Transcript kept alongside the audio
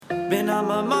Been on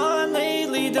my mind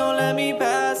lately, don't let me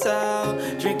pass out.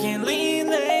 Drinking lean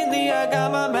lately, I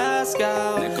got my mask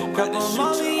out. Couple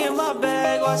Molly in my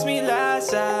bag, watch me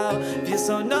lash out. Feel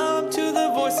so numb to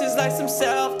the voices like some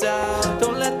self-doubt.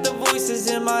 Don't let the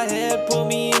voices in my head pull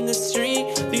me in the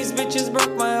street. These bitches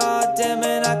broke my heart, damn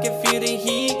it, I can feel the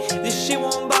heat. This shit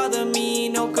won't bother me,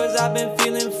 no, cause I've been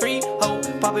feeling free. Oh,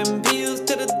 popping pills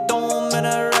to the dome and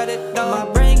I write it down.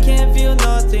 My brain can't feel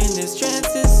nothing, this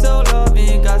trance is so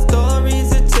loving. Got stories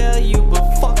to tell you,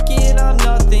 but fuck it, I'm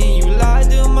nothing. You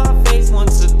lied to my face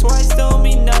once or twice, don't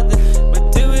mean nothing.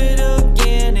 But do it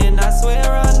again, and I swear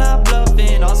I'm not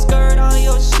bluffing. I'll skirt on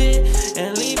your shit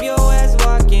and leave your ass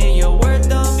walking. Your words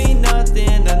don't mean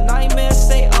nothing, the nightmares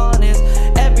stay honest.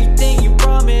 Everything you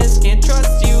promise, can't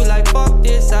trust you like fuck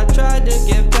this. I tried to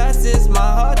get past this, my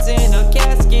heart's in a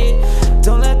casket.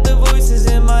 Don't let the voices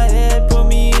in my head put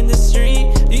me in the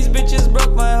street. These bitches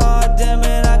broke my heart, damn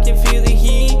it, I can feel the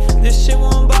heat. This shit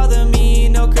won't bother me,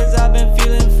 no, cause I've been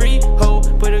feeling free. Ho,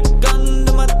 put a gun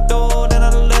to my throat and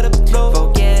I let it blow.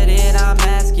 Forget it, I'm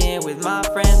asking, with my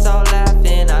friends all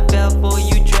laughing. I fell for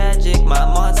you tragic, my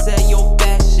mom said you're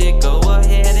bad shit. Go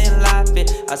ahead and laugh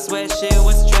it, I swear shit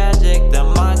was tragic. The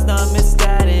mind's numb and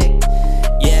static,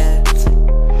 yeah.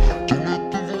 Don't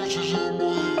let the voices in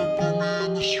my head put me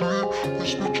in the street.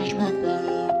 These bitches broke my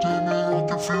heart, damn it, I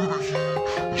can feel the heat.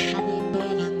 This shit won't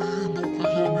bother me, no,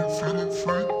 cause I've been feeling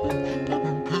free.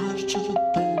 Popping pills to the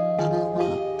dome and I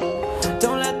write it down.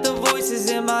 Don't let the voices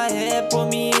in my head put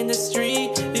me in the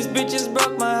street. These bitches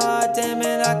broke my heart, damn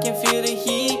it, I can feel the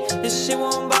heat. This shit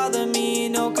won't